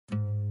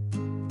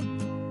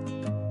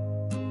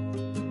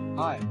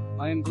Hi,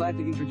 I am glad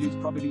to introduce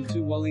property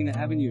 2 Wallina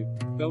Avenue,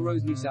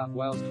 Belrose, New South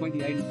Wales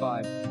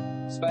 2085.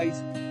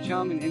 Space,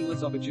 charm and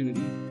endless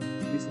opportunity.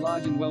 This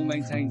large and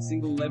well-maintained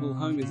single-level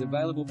home is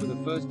available for the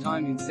first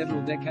time in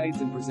several decades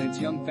and presents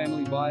young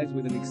family buyers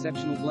with an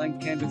exceptional blank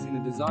canvas in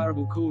a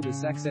desirable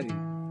cul-de-sac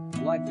setting.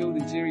 Light-filled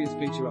interiors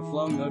feature a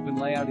flowing open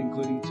layout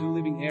including 2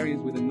 living areas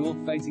with a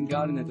north-facing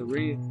garden at the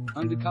rear,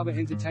 undercover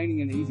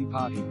entertaining and easy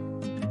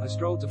parking. A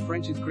stroll to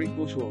French's Creek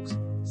bushwalks,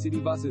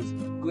 city buses,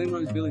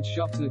 Glenrose Village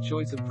shops and a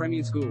choice of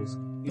premier schools.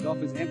 It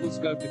offers ample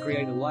scope to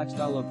create a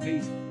lifestyle of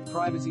peace,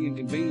 privacy and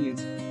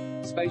convenience.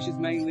 Spacious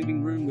main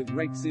living room with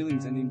raked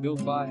ceilings and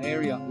inbuilt bar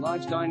area,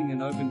 large dining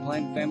and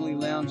open-plan family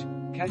lounge,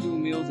 casual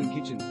meals and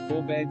kitchen,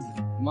 4 beds,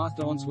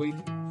 master ensuite,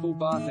 full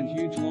bath and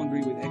huge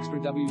laundry with extra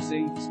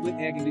WC, split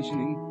air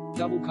conditioning,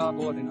 double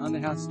carport and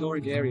underhouse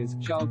storage areas.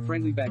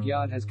 Child-friendly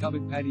backyard has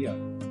covered patio,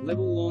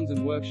 level lawns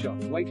and workshop.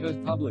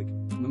 Wakehurst Public,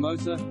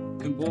 Mimosa,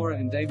 Canberra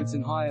and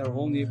Davidson High are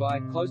all nearby,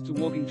 close to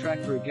walking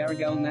track through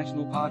Garrigal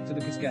National Park to the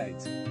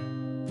Cascades.